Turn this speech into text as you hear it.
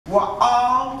We'll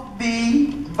all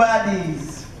be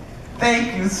buddies.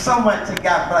 Thank you so much, and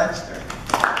God bless you.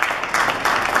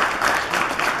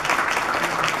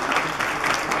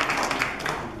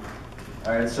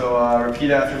 All right, so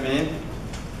repeat after me.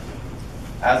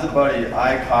 As a buddy,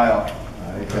 I, Kyle,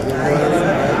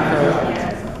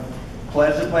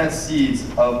 pledge to plant seeds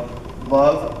of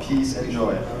love, peace, and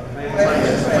joy.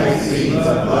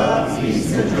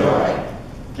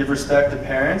 Give respect to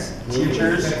parents,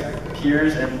 teachers,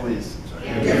 peers, and police.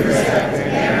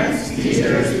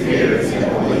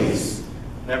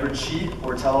 Never cheat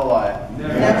or tell a lie.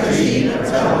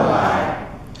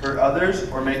 Hurt others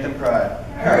or make them cry.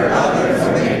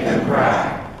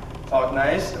 Talk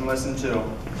nice and listen to.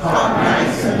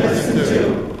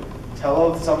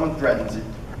 Tell if someone threatens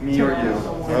me or you.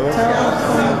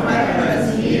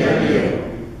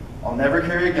 I'll never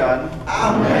carry a gun.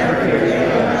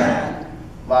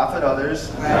 Laugh at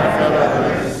others.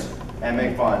 And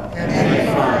make fun.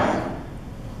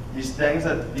 These things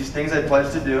I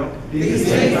pledge to do.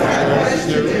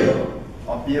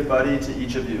 I'll be a buddy to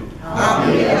each of you.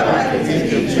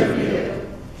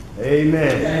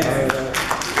 Amen.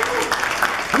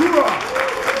 Hoorah!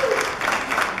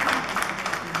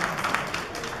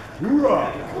 Hoorah!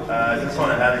 I just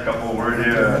want to add a couple of words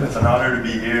here. It's an honor to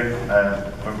be here.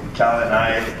 From Cal and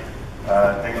I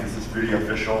think this is pretty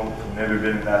official. Never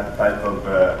been in that type of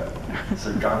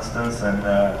circumstance, and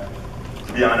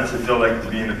to be honest, I feel like to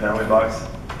be in the penalty box.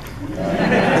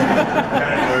 Kind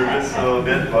of nervous a little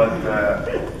bit, but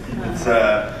it's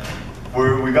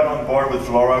we got on board with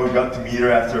Flora. We got to meet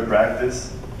her after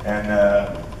practice, and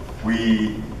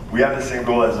we have the same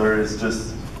goal as her. It's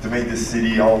just to make this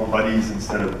city all buddies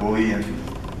instead of bully. And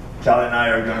Cal and I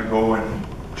are gonna go and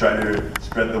try to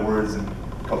spread the words in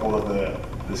a couple of the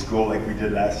school like we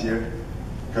did last year,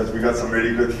 because we got some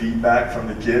really good feedback from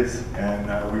the kids, and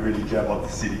we really care about the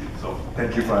city. So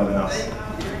thank you for having us.